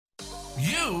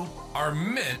You are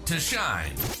meant to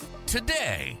shine.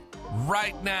 Today,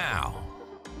 right now.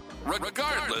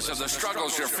 Regardless of the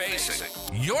struggles you're facing,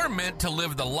 you're meant to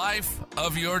live the life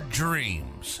of your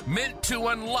dreams. Meant to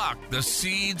unlock the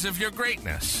seeds of your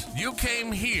greatness. You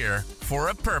came here for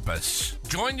a purpose.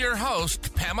 Join your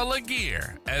host, Pamela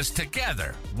Gear, as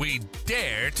together we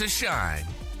dare to shine.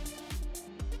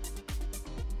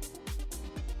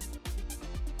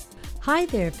 Hi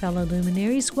there, fellow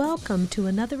luminaries. Welcome to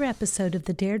another episode of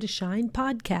the Dare to Shine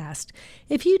podcast.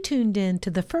 If you tuned in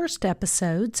to the first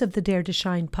episodes of the Dare to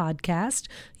Shine podcast,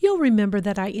 you'll remember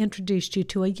that I introduced you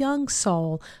to a young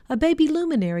soul, a baby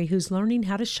luminary who's learning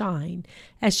how to shine.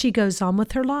 As she goes on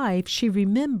with her life, she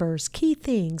remembers key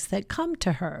things that come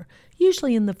to her,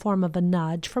 usually in the form of a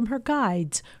nudge from her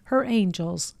guides, her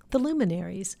angels, the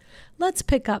luminaries. Let's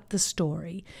pick up the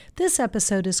story. This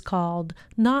episode is called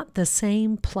Not the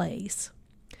Same Place.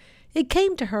 It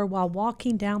came to her while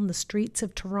walking down the streets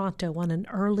of Toronto on an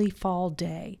early fall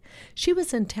day. She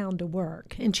was in town to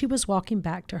work, and she was walking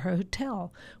back to her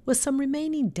hotel with some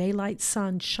remaining daylight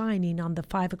sun shining on the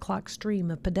 5 o'clock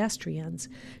stream of pedestrians.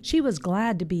 She was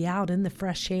glad to be out in the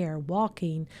fresh air,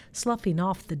 walking, sloughing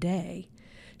off the day.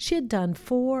 She had done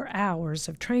 4 hours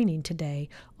of training today,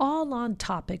 all on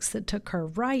topics that took her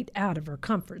right out of her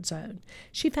comfort zone.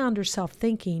 She found herself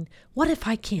thinking, what if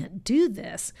I can't do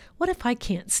this? What if I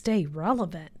can't stay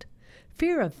relevant?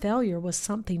 Fear of failure was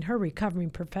something her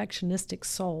recovering perfectionistic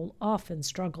soul often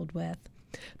struggled with.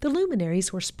 The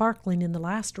luminaries were sparkling in the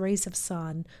last rays of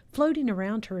sun, floating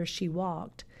around her as she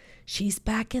walked. "She's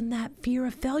back in that fear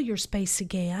of failure space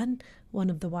again,"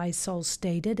 one of the wise souls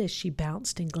stated as she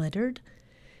bounced and glittered.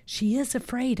 "She is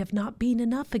afraid of not being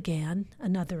enough again,"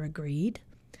 another agreed.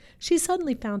 She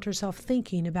suddenly found herself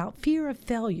thinking about fear of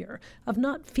failure, of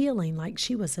not feeling like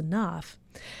she was enough.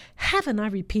 "Haven't I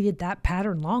repeated that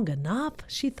pattern long enough?"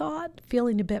 she thought,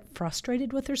 feeling a bit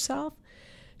frustrated with herself.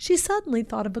 She suddenly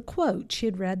thought of a quote she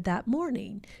had read that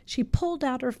morning. She pulled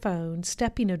out her phone,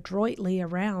 stepping adroitly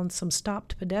around some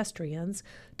stopped pedestrians,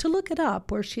 to look it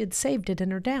up where she had saved it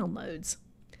in her downloads.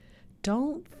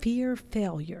 "Don't fear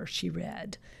failure," she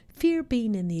read. "Fear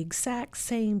being in the exact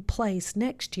same place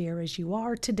next year as you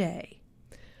are today."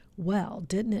 Well,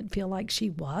 didn't it feel like she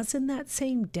was in that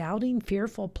same doubting,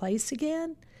 fearful place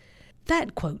again?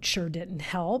 That quote sure didn't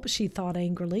help, she thought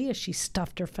angrily as she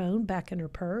stuffed her phone back in her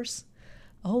purse.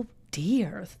 "Oh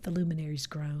dear," the luminaries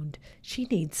groaned. "She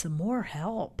needs some more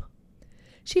help."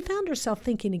 She found herself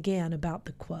thinking again about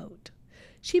the quote.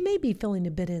 She may be feeling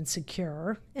a bit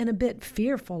insecure and a bit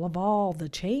fearful of all the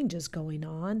changes going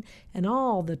on, and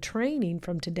all the training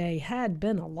from today had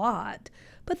been a lot,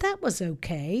 but that was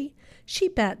okay. She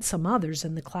bet some others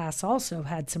in the class also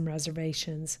had some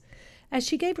reservations. As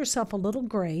she gave herself a little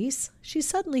grace, she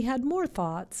suddenly had more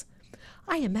thoughts.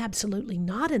 "I am absolutely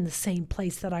not in the same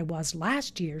place that I was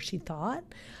last year," she thought.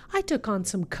 "I took on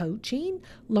some coaching,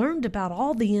 learned about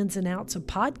all the ins and outs of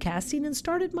podcasting, and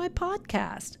started my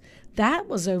podcast. That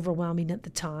was overwhelming at the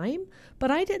time,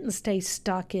 but I didn't stay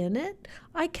stuck in it.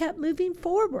 I kept moving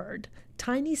forward,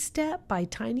 tiny step by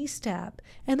tiny step,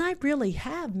 and I really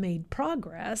have made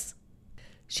progress."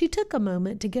 She took a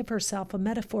moment to give herself a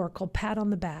metaphorical pat on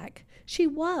the back. She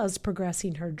was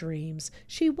progressing her dreams.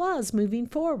 She was moving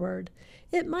forward.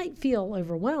 It might feel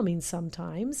overwhelming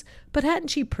sometimes, but hadn't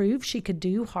she proved she could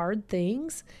do hard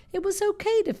things? It was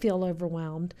okay to feel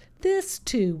overwhelmed. This,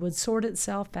 too, would sort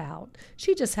itself out.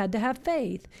 She just had to have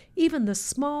faith. Even the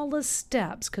smallest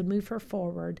steps could move her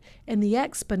forward, and the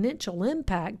exponential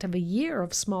impact of a year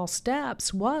of small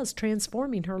steps was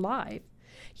transforming her life.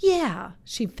 "Yeah,"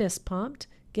 she fist-pumped,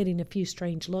 getting a few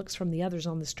strange looks from the others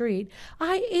on the street.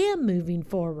 "I am moving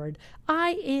forward.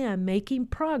 I am making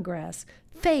progress.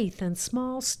 Faith in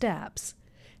small steps."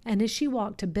 And as she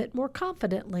walked a bit more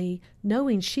confidently,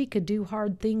 knowing she could do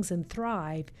hard things and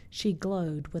thrive, she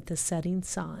glowed with the setting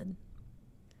sun.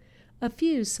 A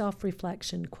few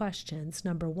self-reflection questions.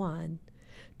 Number 1.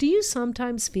 Do you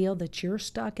sometimes feel that you're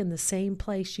stuck in the same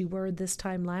place you were this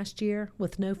time last year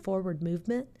with no forward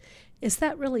movement? Is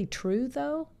that really true,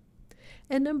 though?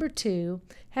 And number 2,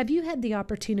 have you had the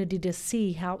opportunity to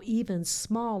see how even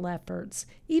small efforts,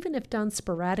 even if done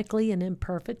sporadically and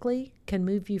imperfectly, can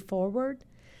move you forward?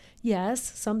 Yes,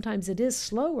 sometimes it is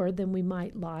slower than we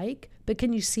might like, but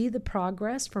can you see the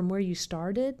progress from where you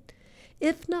started?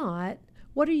 If not,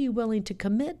 what are you willing to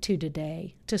commit to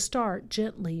today to start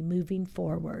gently moving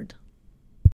forward?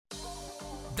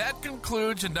 That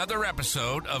concludes another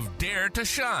episode of Dare to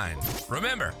Shine.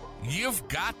 Remember, you've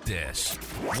got this.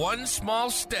 One small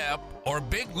step or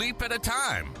big leap at a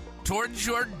time. towards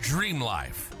your dream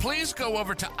life. Please go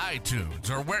over to iTunes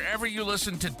or wherever you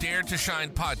listen to Dare to Shine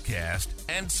podcast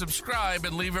and subscribe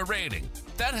and leave a rating.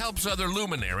 That helps other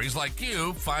luminaries like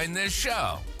you find this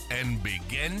show and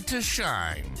begin to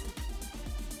shine.